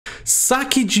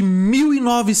Saque de R$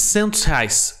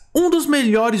 1.900. Um dos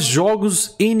melhores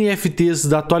jogos NFTs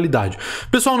da atualidade.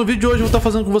 Pessoal, no vídeo de hoje eu vou estar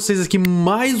fazendo com vocês aqui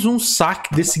mais um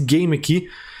saque desse game aqui.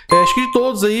 Acho que de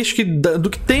todos aí, acho que do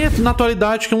que tem na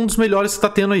atualidade, que é um dos melhores que está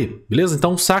tendo aí, beleza?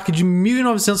 Então um saque de R$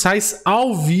 1.900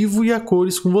 ao vivo e a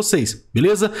cores com vocês,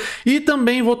 beleza? E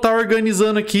também vou estar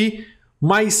organizando aqui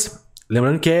mais...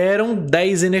 Lembrando que eram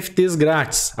 10 NFTs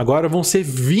grátis, agora vão ser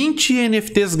 20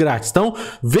 NFTs grátis. Então,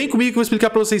 vem comigo que eu vou explicar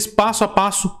para vocês passo a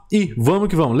passo e vamos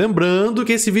que vamos. Lembrando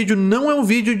que esse vídeo não é um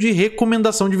vídeo de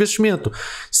recomendação de investimento.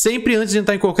 Sempre antes de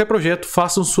entrar em qualquer projeto,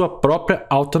 façam sua própria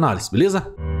autoanálise,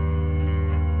 beleza?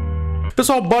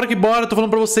 Pessoal, bora que bora. Tô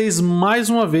falando para vocês mais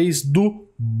uma vez do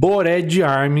Bored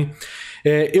AMRY.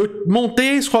 Eu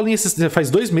montei a escolinha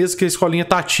faz 2 meses que a escolinha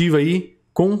tá ativa aí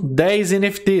com 10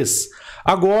 NFTs.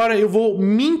 Agora eu vou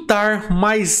mintar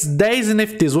mais 10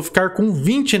 NFTs, vou ficar com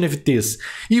 20 NFTs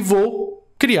e vou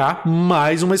criar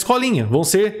mais uma escolinha. Vão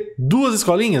ser 2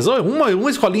 escolinhas, ou uma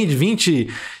escolinha de 20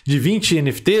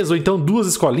 NFTs, ou então 2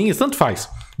 escolinhas, tanto faz,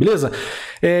 beleza?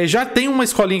 Já tem uma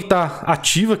escolinha que está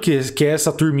ativa, que é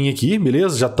essa turminha aqui,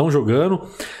 beleza? Já estão jogando.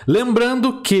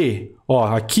 Lembrando que, ó,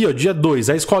 aqui, ó, dia 2,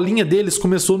 a escolinha deles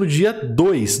começou no dia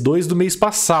 2 do mês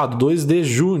passado, 2 de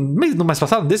junho, no mês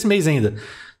passado? Desse mês ainda.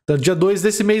 Então, dia 2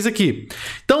 desse mês aqui.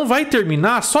 Então vai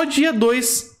terminar só dia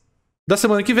 2 da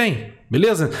semana que vem,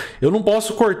 beleza? Eu não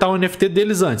posso cortar o NFT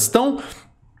deles antes. Então, o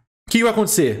que vai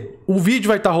acontecer? O vídeo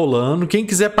vai estar rolando. Quem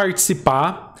quiser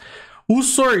participar, o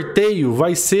sorteio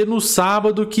vai ser no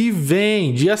sábado que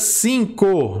vem, dia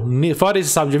 5. Fora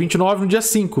esse sábado, dia 29, no dia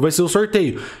 5 vai ser o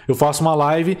sorteio. Eu faço uma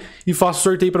live e faço o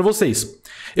sorteio para vocês.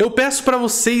 Eu peço para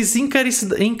vocês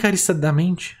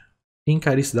encarecidamente,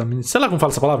 sei lá como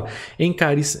fala essa palavra,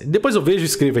 depois eu vejo e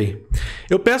escrevo aí.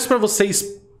 Eu peço para vocês,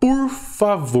 por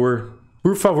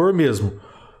favor mesmo,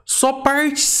 só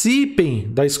participem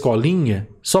da escolinha,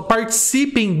 só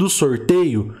participem do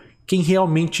sorteio quem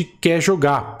realmente quer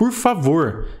jogar, por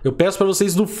favor. Eu peço para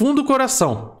vocês do fundo do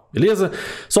coração, beleza?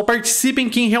 Só participem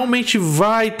quem realmente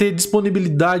vai ter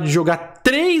disponibilidade de jogar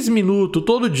 3 minutos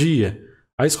todo dia.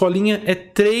 A escolinha é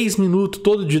 3 minutos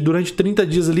todo dia, durante 30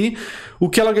 dias ali. O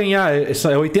que ela ganhar é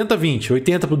 80-20.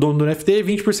 80% para o dono do NFT e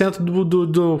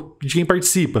 20% de quem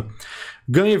participa.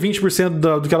 Ganha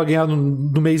 20% do que ela ganhar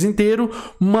no mês inteiro,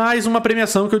 mais uma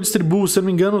premiação que eu distribuo. Se eu não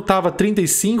me engano, estava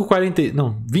 25, 40...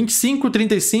 Não, 25,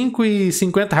 35 e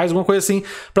 50 reais, alguma coisa assim,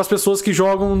 para as pessoas que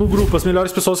jogam no grupo. As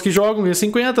melhores pessoas que jogam ganham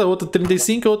 50, outra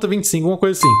 35, outra 25, alguma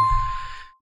coisa assim.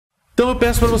 Então eu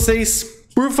peço para vocês...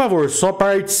 Por favor, só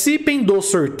participem do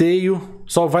sorteio,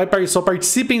 só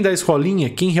participem da escolinha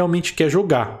quem realmente quer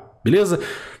jogar, beleza?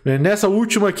 Nessa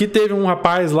última aqui teve um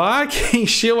rapaz lá que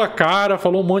encheu a cara,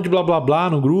 falou um monte de blá blá blá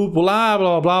no grupo, lá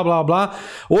blá blá blá blá.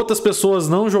 Outras pessoas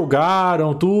não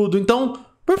jogaram tudo, então,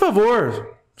 por favor,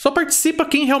 só participa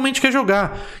quem realmente quer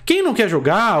jogar. Quem não quer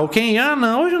jogar, ou quem,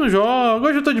 não, hoje eu não jogo,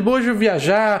 hoje eu tô de boa, hoje eu vou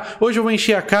viajar, hoje eu vou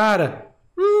encher a cara...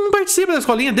 Não participa da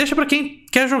escolinha, deixa pra quem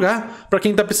quer jogar, pra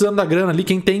quem tá precisando da grana ali,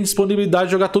 quem tem disponibilidade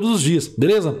de jogar todos os dias,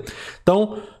 beleza?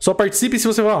 Então, só participe se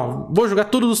você vou jogar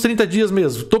todos os 30 dias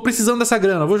mesmo, tô precisando dessa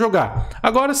grana, vou jogar.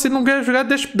 Agora, se não quer jogar,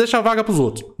 deixa a vaga pros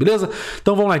outros, beleza?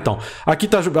 Então, vamos lá então. Aqui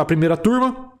tá a primeira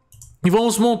turma e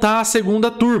vamos montar a segunda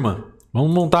turma.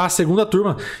 Vamos montar a segunda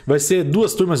turma. Vai ser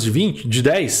 2 turmas de 20, de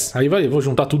 10. Aí vou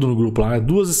juntar tudo no grupo lá.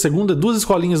 2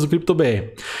 escolinhas do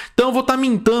CryptoBR. Então eu vou estar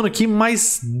mintando aqui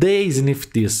mais 10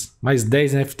 NFTs. Mais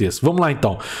 10 NFTs. Vamos lá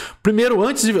então. Primeiro,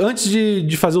 antes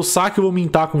de fazer o saque, eu vou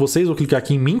mintar com vocês. Vou clicar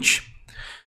aqui em Mint.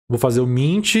 Vou fazer o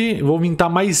Mint. Vou mintar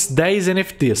mais 10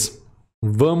 NFTs.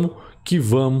 Vamos que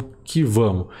vamos que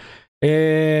vamos.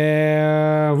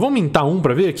 Vamos mintar um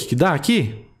para ver o que dá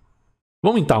aqui?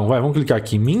 Vamos mintar um, vai. Vamos clicar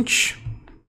aqui em Mint.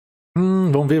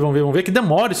 Vamos ver que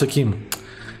demora isso aqui.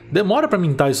 Demora pra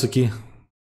mintar isso aqui.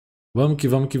 Vamos que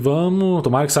vamos.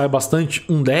 Tomara que saia bastante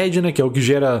Undead, né? Que é o que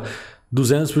gera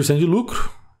 200% de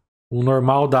lucro. O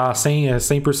normal dá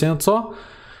 100% só.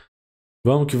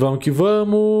 Vamos que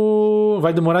vamos.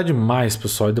 Vai demorar demais,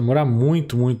 pessoal. Vai demorar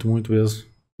muito mesmo. O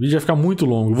vídeo vai ficar muito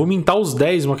longo. Eu vou mintar os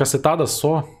 10, uma cacetada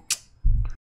só.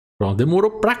 Pronto,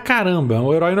 demorou pra caramba. É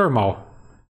um herói normal.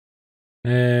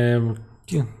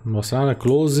 Aqui, mostrar na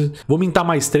close. Vou mintar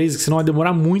mais 3, que senão vai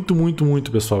demorar muito,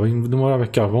 pessoal. Vai demorar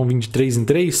aqui, ó. Vamos vir de 3 em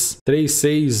 3. 3,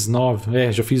 6,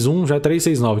 9. Já fiz um, já é 3,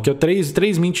 6, 9. Aqui, ó.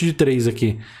 3 mint de 3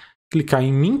 aqui. Clicar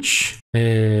em Mint.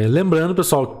 Lembrando,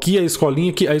 pessoal, que a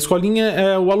escolinha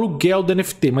é o aluguel do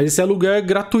NFT, mas esse aluguel é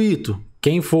gratuito.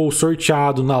 Quem for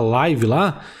sorteado na live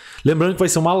lá, lembrando que vai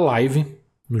ser uma live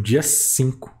no dia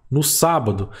 5, no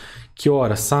sábado. Que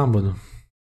hora? Sábado?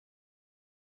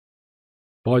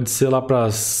 Pode ser lá para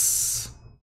as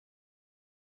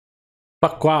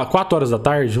 4 horas da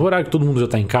tarde, o horário que todo mundo já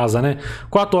tá em casa, né?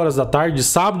 4 horas da tarde,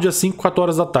 sábado, dia 5, 4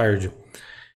 horas da tarde.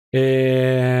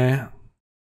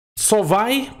 Só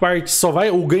vai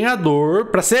o ganhador.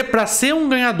 Pra ser um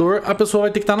ganhador, a pessoa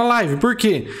vai ter que estar na live. Por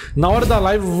quê? Na hora da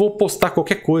live eu vou postar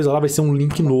qualquer coisa lá, vai ser um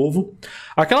link novo.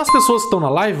 Aquelas pessoas que estão na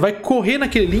live vai correr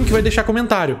naquele link e vai deixar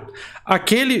comentário.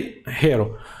 Aquele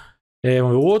Hero.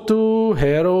 O outro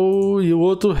Hero e o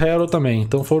outro Hero também.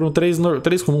 Então foram 3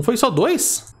 comuns. Foi só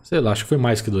 2? Sei lá, acho que foi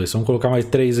mais que 2. Vamos colocar mais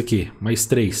 3 aqui. Mais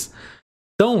 3.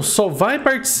 Então só vai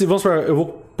participar. Vamos supor, eu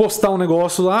vou postar um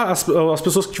negócio lá. As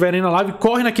pessoas que estiverem na live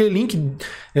correm naquele link.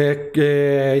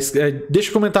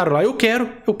 Deixa comentário lá. Eu quero.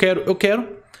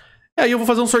 E aí eu vou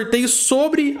fazer um sorteio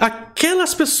sobre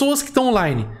aquelas pessoas que estão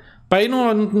online. Aí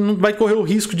não vai correr o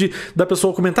risco da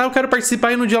pessoa comentar, eu quero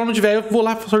participar e no dia ela não tiver, eu vou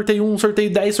lá, sorteio 1, sorteio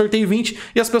 10, sorteio 20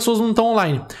 e as pessoas não estão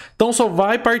online. Então só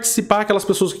vai participar aquelas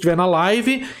pessoas que estiver na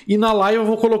live e na live eu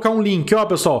vou colocar um link. Ó,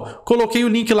 pessoal, coloquei o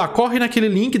link lá, corre naquele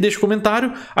link, deixa o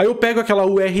comentário, aí eu pego aquela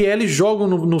URL, jogo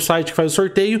no site que faz o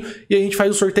sorteio e a gente faz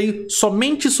o sorteio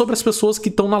somente sobre as pessoas que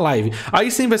estão na live.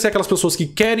 Aí sim vai ser aquelas pessoas que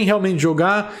querem realmente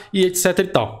jogar e etc e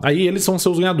tal. Aí eles são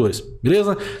seus ganhadores,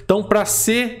 beleza? Então para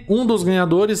ser um dos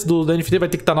ganhadores da NFT vai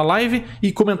ter que estar na live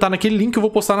e comentar naquele link que eu vou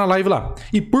postar na live lá.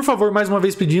 E por favor, mais uma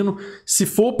vez pedindo, se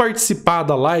for participar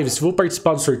da live, se for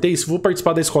participar do sorteio, se for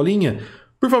participar da escolinha,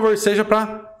 por favor, seja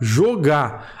para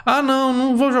jogar. Ah,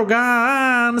 não vou jogar.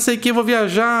 Ah, não sei o que, vou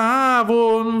viajar. Ah,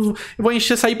 vou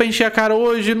sair para encher a cara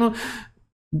hoje. Não...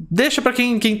 Deixa para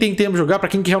quem tem tempo de jogar, para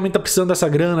quem que realmente tá precisando dessa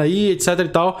grana aí, etc e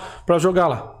tal, para jogar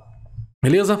lá.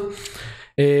 Beleza?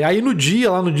 Aí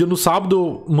no sábado,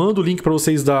 eu mando o link para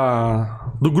vocês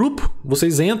do grupo.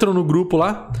 Vocês entram no grupo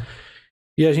lá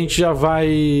e a gente já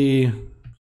vai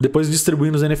depois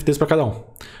distribuindo os NFTs para cada um.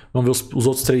 Vamos ver os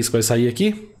outros 3 que vai sair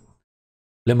aqui.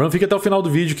 Lembrando, fica até o final do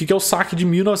vídeo que é o saque de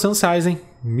R$1.900, hein?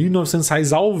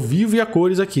 R$1.900 ao vivo e a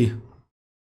cores aqui.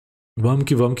 Vamos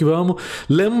que vamos.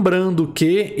 Lembrando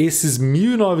que esses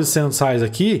R$1.900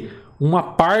 aqui, uma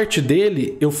parte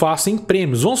dele eu faço em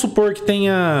prêmios. Vamos supor que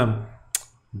tenha...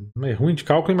 É ruim de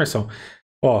cálculo, hein, Marcelo?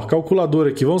 Ó, calculador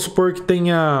aqui. Vamos supor que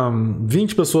tenha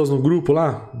 20 pessoas no grupo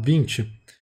lá. 20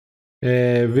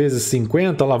 vezes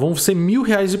 50, lá vão ser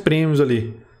R$1.000 de prêmios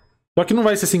ali. Só que não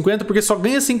vai ser 50 porque só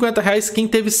ganha R$50 quem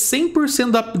teve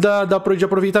 100% de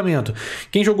aproveitamento.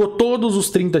 Quem jogou todos os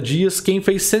 30 dias, quem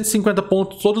fez 150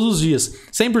 pontos todos os dias.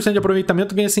 100% de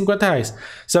aproveitamento ganha R$50.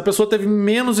 Se a pessoa teve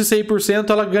menos de 100%,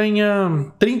 ela ganha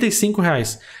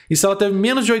R$35. E se ela teve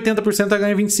menos de 80%, ela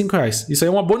ganha R$25. Isso aí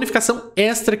é uma bonificação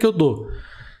extra que eu dou.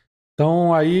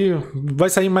 Então aí vai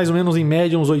sair mais ou menos em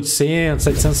média uns R$800,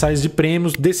 R$700 de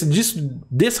prêmios.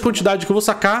 Dessa quantidade que eu vou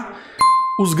sacar,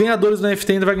 os ganhadores do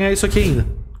NFT ainda vai ganhar isso aqui ainda.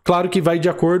 Claro que vai de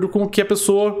acordo com o que a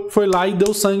pessoa foi lá e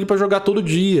deu sangue para jogar todo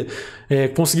dia.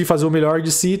 Conseguir fazer o melhor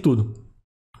de si e tudo.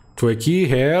 Foi aqui,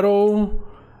 Hero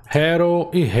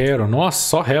e Hero. Nossa,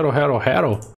 só Hero.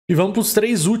 E vamos para os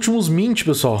 3 últimos mint,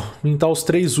 pessoal. Mintar os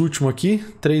 3 últimos aqui.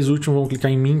 3 últimos, vamos clicar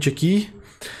em mint aqui.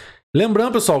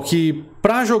 Lembrando, pessoal, que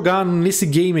para jogar nesse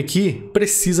game aqui,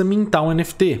 precisa mintar um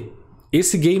NFT.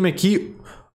 Esse game aqui...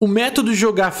 O método de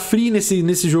jogar free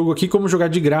nesse jogo aqui, como jogar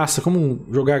de graça, como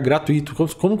jogar gratuito,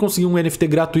 como conseguir um NFT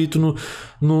gratuito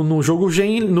no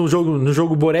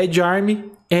jogo Bored Army,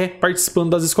 é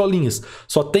participando das escolinhas.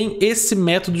 Só tem esse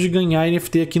método de ganhar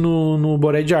NFT aqui no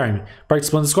Bored Army,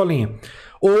 participando da escolinha.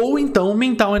 Ou então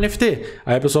mintar um NFT.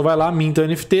 Aí a pessoa vai lá, minta o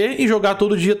NFT e jogar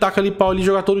todo dia, taca ali pau ali,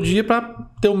 jogar todo dia para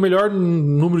ter o melhor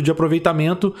número de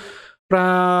aproveitamento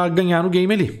para ganhar no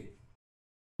game ali.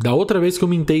 Da outra vez que eu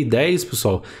mintei 10,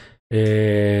 pessoal,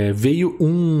 veio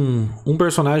um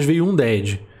personagem, veio um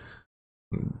dead.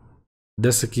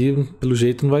 Dessa aqui, pelo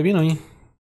jeito, não vai vir não, hein?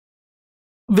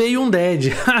 Veio um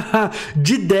dead.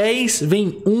 De 10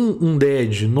 vem um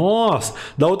dead. Nossa,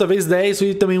 da outra vez 10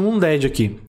 veio também um dead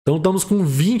aqui. Então estamos com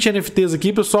 20 NFTs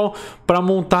aqui, pessoal, para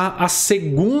montar a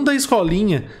segunda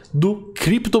escolinha do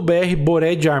CryptoBR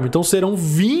Bored Army. Então serão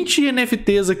 20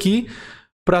 NFTs aqui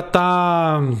para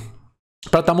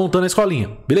tá montando a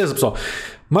escolinha. Beleza, pessoal?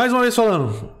 Mais uma vez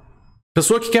falando,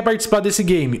 pessoa que quer participar desse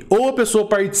game, ou a pessoa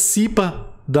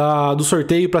participa do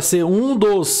sorteio para ser um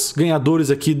dos ganhadores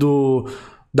aqui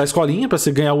da escolinha, para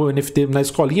você ganhar o NFT na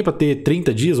escolinha, para ter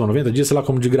 30 dias ou 90 dias, sei lá,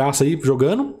 como de graça aí,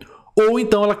 jogando. Ou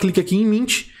então ela clica aqui em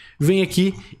Mint, vem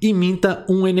aqui e minta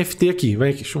um NFT aqui. Vem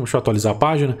aqui, deixa eu atualizar a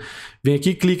página. Vem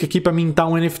aqui, clica aqui para mintar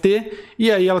um NFT.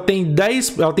 E aí ela tem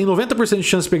 90% de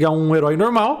chance de pegar um herói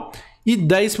normal e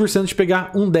 10% de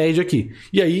pegar um dead aqui.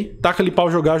 E aí, taca ali pau,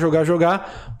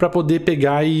 jogar, para poder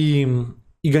pegar e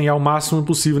ganhar o máximo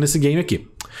possível nesse game aqui.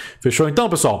 Fechou então,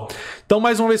 pessoal? Então,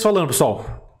 mais uma vez falando,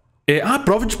 pessoal,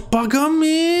 Prova de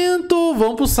pagamento!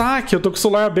 Vamos pro saque. Eu tô com o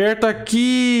celular aberto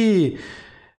aqui.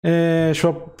 Deixa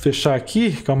eu fechar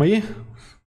aqui. Calma aí.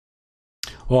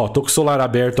 Ó, tô com o celular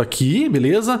aberto aqui,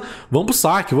 beleza? Vamos pro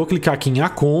saque. Vou clicar aqui em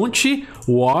Account,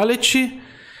 Wallet.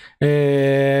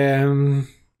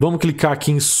 Vamos clicar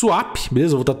aqui em Swap,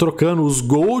 beleza? Eu vou estar trocando os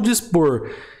Golds por...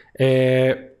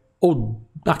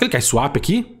 clicar em Swap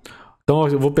aqui. Então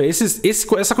eu vou pegar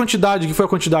essa quantidade que foi a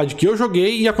quantidade que eu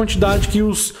joguei e a quantidade que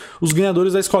os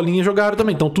ganhadores da escolinha jogaram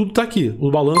também. Então tudo tá aqui.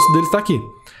 O balanço deles tá aqui.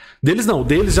 Deles não,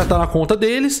 deles já tá na conta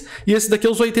deles. E esse daqui é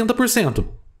os 80%.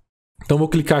 Então vou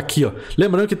clicar aqui, ó.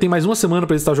 Lembrando que tem mais uma semana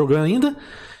para eles estar jogando ainda.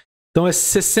 Então é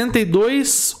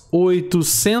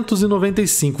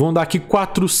 62.895. Vamos dar aqui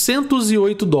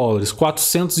 408 dólares.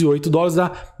 408 dólares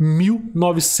dá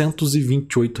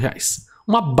 1.928 reais.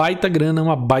 Uma baita grana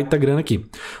aqui.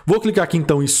 Vou clicar aqui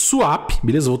então em Swap,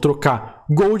 beleza? Vou trocar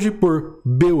Gold por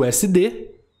BUSD.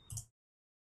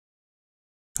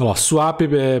 Olha lá, Swap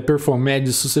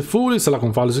Performed Successfully, sei lá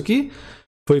como fala isso aqui.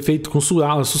 Foi feito com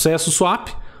sucesso o Swap.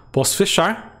 Posso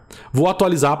fechar. Vou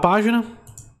atualizar a página.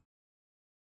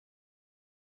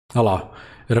 Olha lá,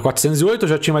 era 408, eu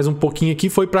já tinha mais um pouquinho aqui,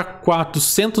 foi para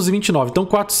 429. Então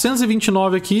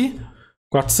 429 aqui,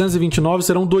 429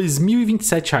 serão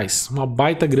 2.027 reais. Uma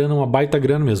baita grana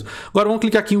mesmo. Agora vamos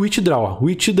clicar aqui em Withdraw. Ó.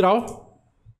 Withdraw.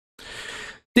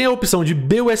 Tem a opção de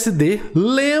BUSD.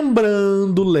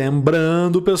 Lembrando,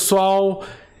 pessoal...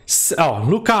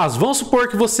 no caso, vamos supor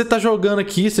que você está jogando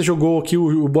aqui, você jogou aqui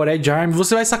o Bored Army,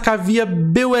 você vai sacar via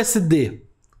BUSD.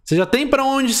 Você já tem para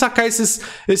onde sacar esses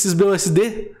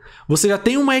BUSD? Você já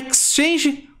tem uma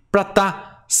exchange para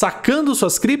estar sacando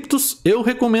suas criptos? Eu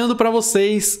recomendo para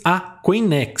vocês a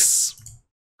CoinEx.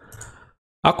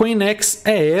 A CoinEx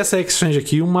é essa exchange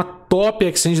aqui, uma top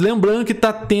exchange. Lembrando que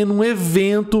está tendo um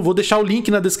evento, vou deixar o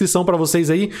link na descrição para vocês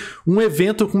aí, um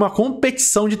evento com uma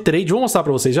competição de trade. Vou mostrar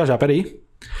para vocês já, peraí.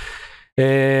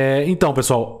 Então,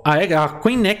 pessoal, a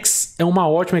CoinEx é uma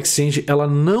ótima exchange, ela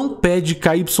não pede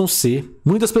KYC.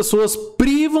 Muitas pessoas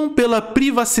privam pela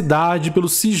privacidade, pelo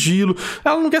sigilo.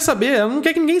 Ela não quer saber, ela não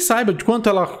quer que ninguém saiba de quanto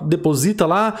ela deposita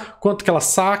lá, quanto que ela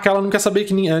saca. Ela não quer saber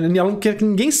ela não quer que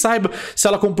ninguém saiba se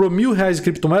ela comprou R$1.000 de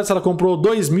criptomoeda, se ela comprou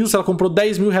 2.000, se ela comprou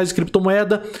 10.000 reais de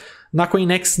criptomoeda. Na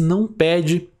CoinEx não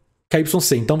pede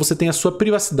KYC, então você tem a sua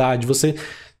privacidade,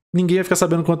 ninguém vai ficar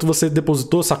sabendo quanto você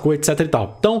depositou, sacou, etc e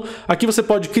tal. Então, aqui você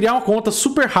pode criar uma conta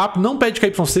super rápido, não pede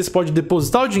KYC, você pode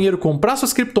depositar o dinheiro, comprar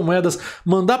suas criptomoedas,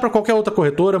 mandar para qualquer outra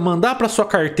corretora, mandar para sua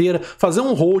carteira, fazer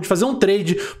um hold, fazer um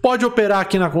trade, pode operar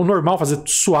aqui no normal, fazer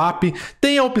swap,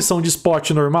 tem a opção de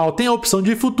spot normal, tem a opção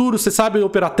de futuro, você sabe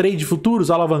operar trade de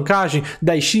futuros, alavancagem,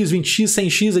 10x, 20x,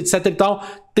 100x, etc e tal.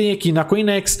 Tem aqui na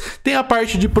CoinEx, tem a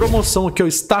parte de promoção aqui, ó,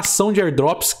 estação de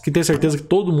airdrops, que tenho certeza que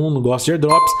todo mundo gosta de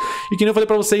airdrops. E que nem eu falei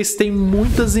para vocês, tem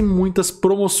muitas e muitas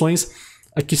promoções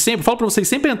aqui sempre. Falo para vocês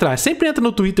sempre entra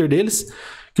no Twitter deles,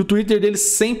 que o Twitter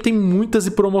deles sempre tem muitas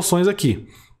promoções aqui.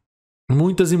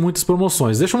 Muitas e muitas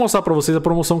promoções. Deixa eu mostrar para vocês a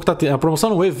promoção que tá tendo,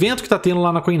 o evento que tá tendo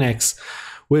lá na CoinEx.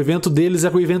 O evento deles é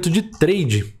o evento de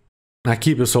trade.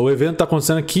 Aqui, pessoal, o evento está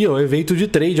acontecendo aqui, ó, evento de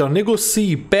trade, ó,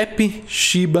 negocie Pepe,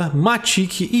 Shiba,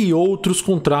 Matic e outros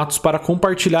contratos para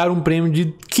compartilhar um prêmio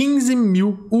de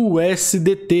 15.000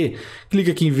 USDT. Clique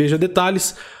aqui em Veja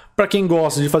Detalhes. Para quem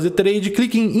gosta de fazer trade,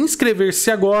 clique em inscrever-se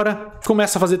agora.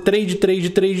 Começa a fazer trade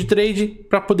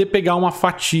para poder pegar uma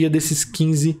fatia desses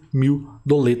 15.000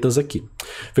 doletas aqui.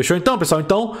 Fechou então, pessoal?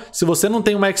 Então, se você não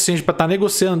tem uma exchange para estar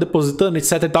negociando, depositando,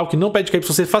 etc e tal, que não pede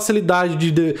KYC,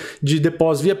 facilidade de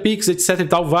depósito via Pix, etc e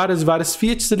tal, várias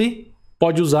fiats ali,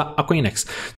 pode usar a CoinEx.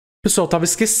 Pessoal, tava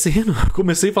esquecendo.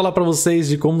 Comecei a falar para vocês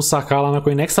de como sacar lá na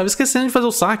CoinEx. Tava esquecendo de fazer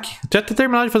o saque. Já tinha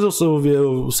terminado de fazer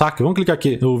o saque. Vamos clicar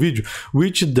aqui no vídeo.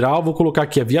 Withdraw, vou colocar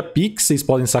aqui a via Pix. Vocês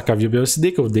podem sacar via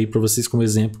BUSD, que eu dei para vocês como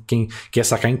exemplo. Quem quer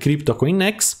sacar em cripto, a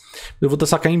CoinEx. Eu vou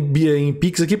sacar em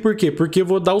Pix aqui, por quê? Porque eu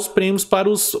vou dar os prêmios para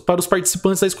os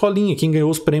participantes da escolinha. Quem ganhou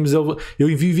os prêmios, eu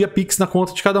envio via Pix na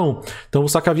conta de cada um. Então, eu vou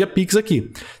sacar via Pix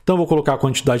aqui. Então, eu vou colocar a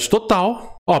quantidade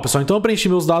total. Ó, pessoal, então eu preenchi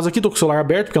meus dados aqui. Tô com o celular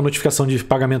aberto, porque a notificação de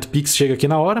pagamento Pix chega aqui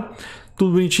na hora.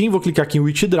 Tudo bonitinho. Vou clicar aqui em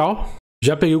Withdraw.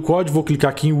 Já peguei o código, vou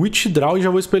clicar aqui em Withdraw e já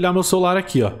vou espelhar meu celular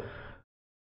aqui, ó.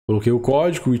 Coloquei o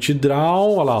código,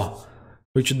 Withdraw, olha lá, ó.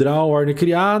 Withdraw, ordem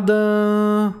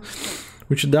criada...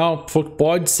 Withdraw,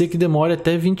 pode ser que demore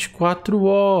até 24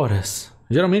 horas.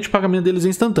 Geralmente o pagamento deles é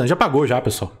instantâneo. Já pagou já,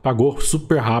 pessoal. Pagou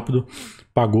super rápido.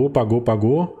 Pagou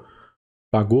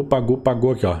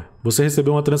aqui, ó. Você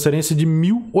recebeu uma transferência de R$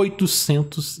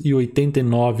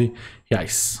 1.889.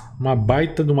 Uma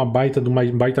baita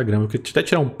grana. Vou até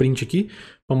tirar um print aqui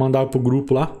Vou mandar pro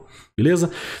grupo lá, beleza?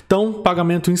 Então,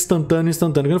 pagamento instantâneo.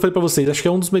 Como eu falei pra vocês, acho que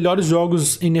é um dos melhores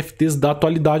jogos NFTs da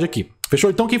atualidade aqui. Fechou?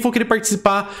 Então, quem for querer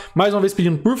participar, mais uma vez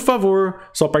pedindo, por favor,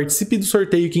 só participe do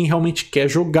sorteio quem realmente quer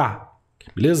jogar.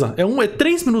 Beleza? É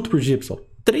 3 minutos por dia, pessoal.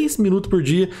 3 minutos por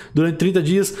dia, durante 30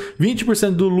 dias,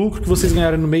 20% do lucro que vocês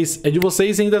ganharem no mês é de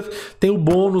vocês e ainda tem o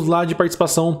bônus lá de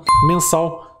participação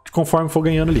mensal conforme for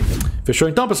ganhando ali. Fechou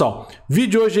então, pessoal?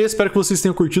 Vídeo de hoje é esse, espero que vocês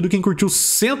tenham curtido. Quem curtiu,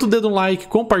 senta o dedo no like,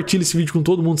 compartilha esse vídeo com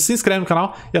todo mundo, se inscreve no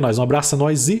canal. E é nóis, um abraço, é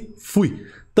nóis e fui!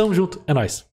 Tamo junto, é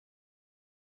nóis!